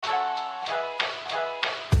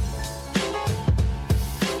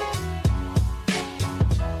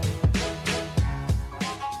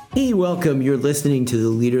Hey, welcome. You're listening to the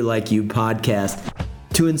Leader Like You podcast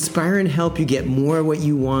to inspire and help you get more of what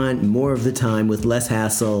you want, more of the time with less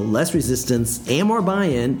hassle, less resistance, and more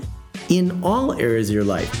buy-in in all areas of your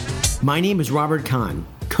life. My name is Robert Kahn,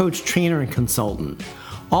 coach, trainer, and consultant,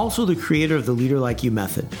 also the creator of the Leader Like You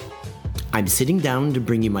method. I'm sitting down to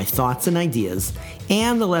bring you my thoughts and ideas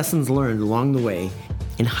and the lessons learned along the way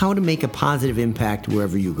and how to make a positive impact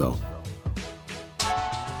wherever you go.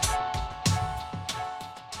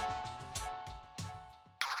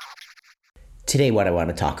 Today, what I want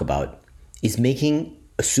to talk about is making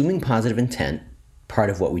assuming positive intent part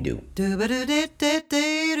of what we do.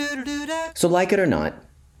 So like it or not,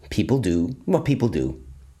 people do what people do.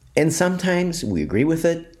 And sometimes we agree with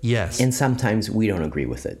it. Yes. And sometimes we don't agree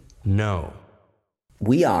with it. No.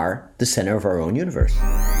 We are the center of our own universe.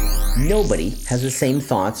 Nobody has the same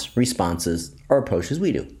thoughts, responses, or approach as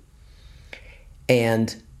we do.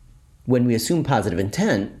 And when we assume positive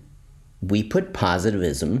intent, we put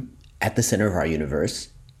positivism at the center of our universe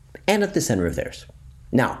and at the center of theirs.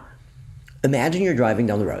 Now, imagine you're driving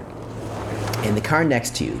down the road and the car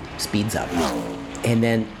next to you speeds up and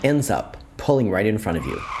then ends up pulling right in front of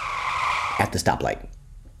you at the stoplight.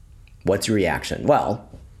 What's your reaction? Well,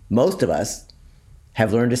 most of us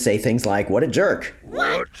have learned to say things like, "What a jerk."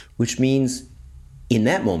 What? Which means in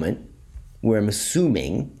that moment, we're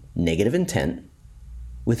assuming negative intent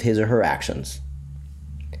with his or her actions.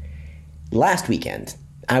 Last weekend,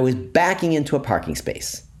 I was backing into a parking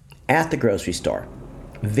space at the grocery store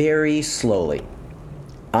very slowly.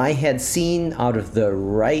 I had seen out of the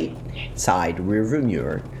right side rearview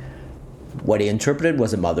mirror what I interpreted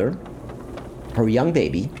was a mother, her young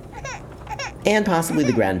baby, and possibly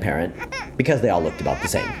the grandparent, because they all looked about the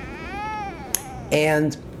same.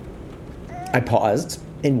 And I paused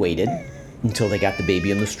and waited until they got the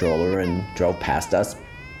baby in the stroller and drove past us.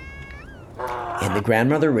 And the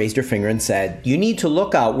grandmother raised her finger and said, "You need to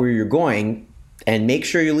look out where you're going and make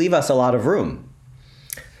sure you leave us a lot of room."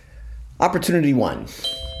 Opportunity one,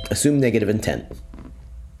 assume negative intent.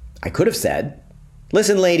 I could have said,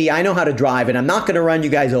 "Listen, lady, I know how to drive and I'm not going to run you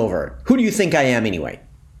guys over. Who do you think I am anyway?"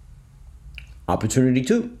 Opportunity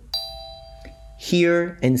two,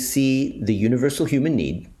 hear and see the universal human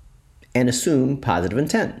need and assume positive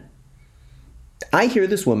intent. I hear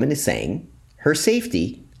this woman is saying her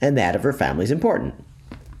safety and that of her family is important.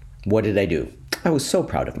 What did I do? I was so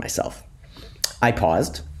proud of myself. I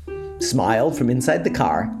paused, smiled from inside the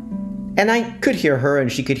car, and I could hear her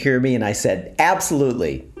and she could hear me, and I said,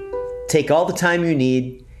 "Absolutely. Take all the time you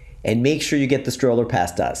need and make sure you get the stroller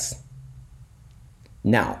past us."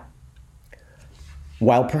 Now,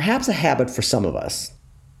 while perhaps a habit for some of us,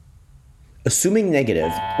 assuming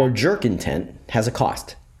negative or jerk intent has a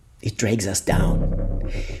cost. It drags us down.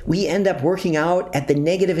 We end up working out at the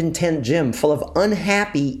negative intent gym full of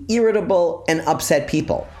unhappy, irritable, and upset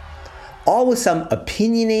people. All with some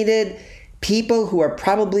opinionated people who are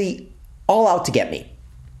probably all out to get me.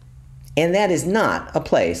 And that is not a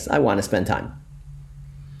place I want to spend time.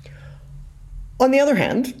 On the other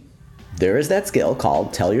hand, there is that skill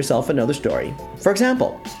called tell yourself another story. For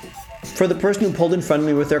example, for the person who pulled in front of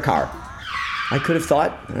me with their car, I could have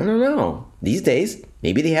thought, I don't know, these days,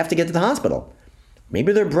 maybe they have to get to the hospital.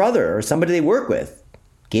 Maybe their brother or somebody they work with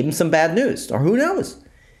gave them some bad news, or who knows?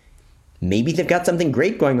 Maybe they've got something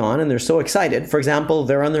great going on and they're so excited. For example,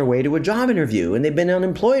 they're on their way to a job interview and they've been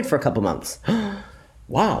unemployed for a couple months.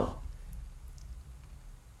 Wow.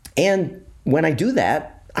 And when I do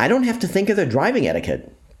that, I don't have to think of their driving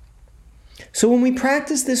etiquette. So when we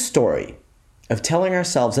practice this story of telling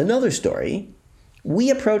ourselves another story, we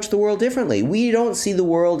approach the world differently. We don't see the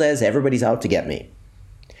world as everybody's out to get me.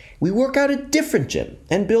 We work out a different gym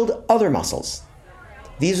and build other muscles.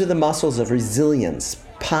 These are the muscles of resilience,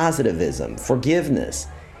 positivism, forgiveness,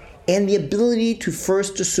 and the ability to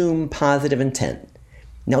first assume positive intent.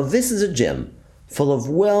 Now, this is a gym full of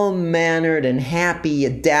well-mannered and happy,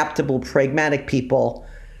 adaptable, pragmatic people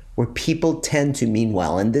where people tend to mean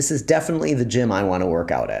well. And this is definitely the gym I want to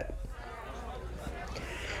work out at.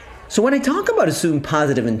 So when I talk about assume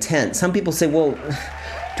positive intent, some people say, well,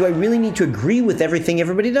 do I really need to agree with everything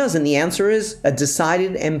everybody does? And the answer is a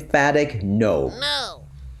decided, emphatic no. No.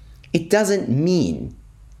 It doesn't mean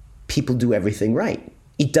people do everything right.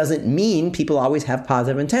 It doesn't mean people always have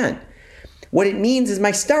positive intent. What it means is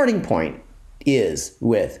my starting point is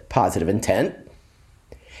with positive intent.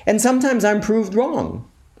 And sometimes I'm proved wrong.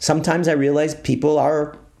 Sometimes I realize people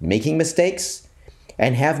are making mistakes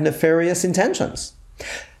and have nefarious intentions.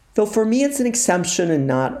 Though for me, it's an exception and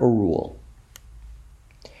not a rule.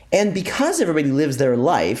 And because everybody lives their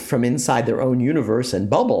life from inside their own universe and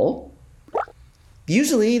bubble,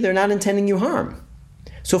 usually they're not intending you harm.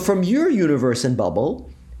 So from your universe and bubble,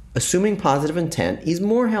 assuming positive intent is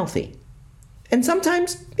more healthy. And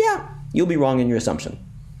sometimes, you'll be wrong in your assumption.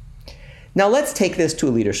 Now let's take this to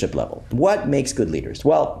a leadership level. What makes good leaders?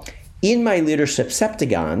 Well, in my leadership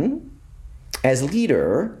septagon, as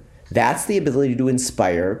leader, that's the ability to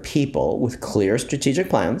inspire people with clear strategic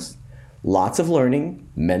plans, lots of learning,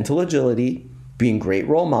 mental agility, being great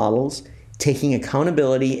role models, taking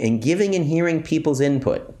accountability, and giving and hearing people's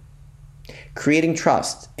input, creating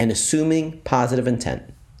trust, and assuming positive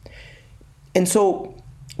intent. And so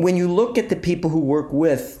when you look at the people who work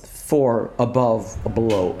with, for, above,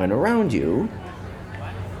 below, and around you,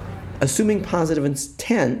 assuming positive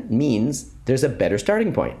intent means there's a better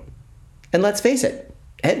starting point. And let's face it,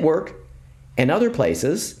 at work and other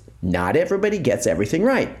places, not everybody gets everything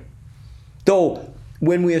right. Though,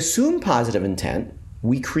 when we assume positive intent,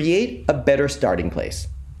 we create a better starting place.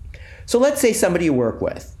 So let's say somebody you work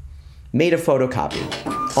with made a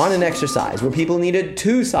photocopy on an exercise where people needed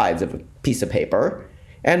 2 sides of a piece of paper,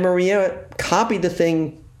 and Maria copied the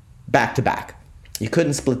thing back to back. You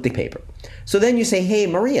couldn't split the paper. So then you say, hey,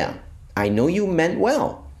 Maria, I know you meant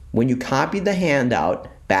well when you copied the handout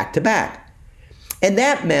back to back. And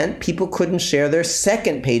that meant people couldn't share their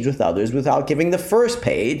second page with others without giving the first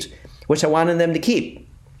page, which I wanted them to keep.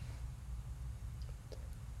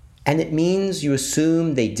 And it means you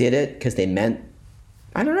assume they did it because they meant,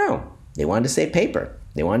 I don't know, they wanted to save paper.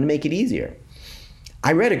 They wanted to make it easier.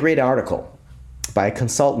 I read a great article by a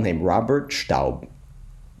consultant named Robert Staub.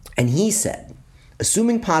 And he said,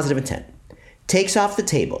 assuming positive intent takes off the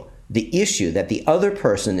table the issue that the other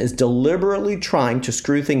person is deliberately trying to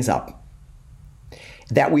screw things up,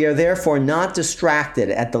 that we are therefore not distracted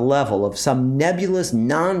at the level of some nebulous,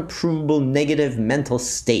 non-provable negative mental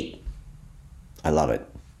state. I love it.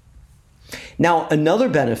 Now, another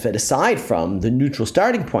benefit aside from the neutral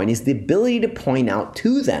starting point is the ability to point out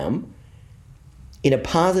to them in a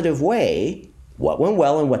positive way what went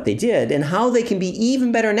well and what they did, and how they can be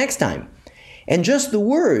even better next time. And just the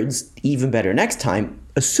words, even better next time,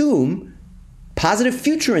 assume positive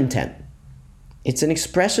future intent. It's an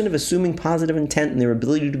expression of assuming positive intent and their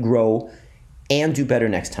ability to grow and do better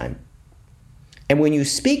next time. And when you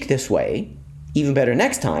speak this way, even better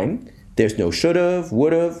next time, there's no should've,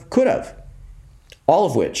 would've, could've. All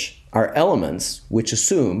of which are elements which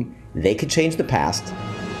assume they could change the past,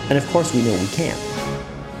 and of course we know we can't.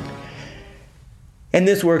 And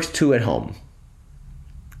this works too at home.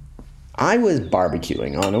 I was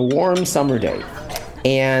barbecuing on a warm summer day,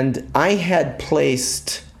 and I had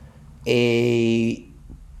placed a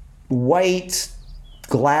white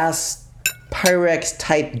glass Pyrex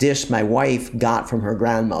type dish my wife got from her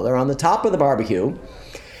grandmother on the top of the barbecue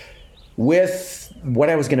with what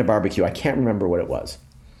I was going to barbecue. I can't remember what it was.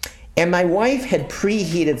 And my wife had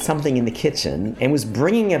preheated something in the kitchen and was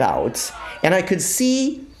bringing it out, and I could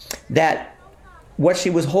see that what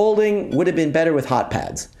she was holding would have been better with hot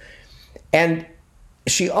pads. And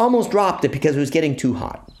she almost dropped it because it was getting too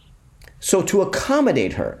hot. So to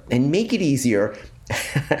accommodate her and make it easier,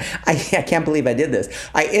 I can't believe I did this.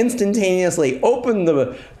 I instantaneously opened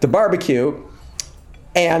the barbecue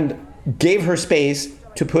and gave her space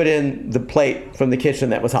to put in the plate from the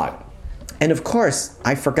kitchen that was hot. And of course,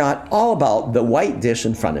 I forgot all about the white dish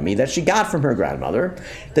in front of me that she got from her grandmother.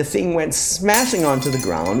 The thing went smashing onto the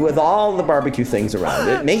ground with all the barbecue things around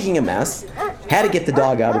it, making a mess. Had to get the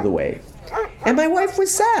dog out of the way. And my wife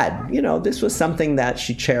was sad. You know, this was something that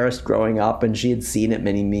she cherished growing up, and she had seen at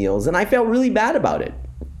many meals, and I felt really bad about it.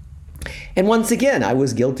 And once again, I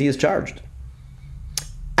was guilty as charged.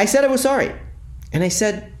 I said I was sorry. And I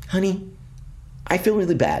said, honey, I feel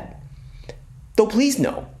really bad. Though please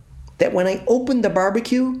know that when I opened the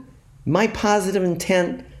barbecue, my positive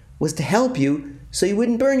intent was to help you so you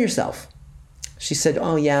wouldn't burn yourself. She said,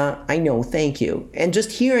 oh yeah, I know, thank you. And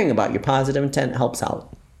just hearing about your positive intent helps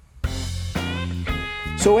out.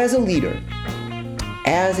 So as a leader,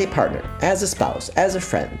 as a partner, as a spouse, as a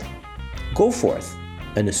friend, go forth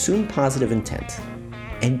and assume positive intent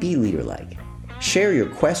and be leader-like. Share your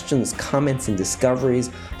questions, comments, and discoveries,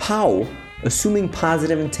 how assuming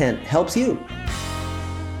positive intent helps you.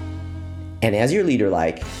 And as your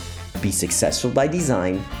leader-like, be successful by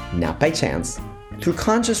design, not by chance, through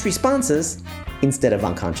conscious responses instead of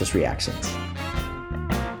unconscious reactions.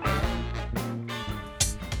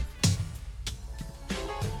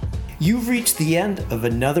 You've reached the end of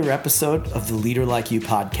another episode of the Leader Like You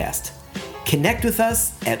podcast. Connect with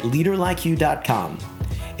us at leaderlikeyou.com.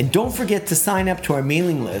 And don't forget to sign up to our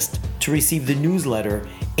mailing list to receive the newsletter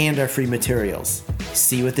and our free materials.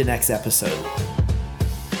 See you at the next episode.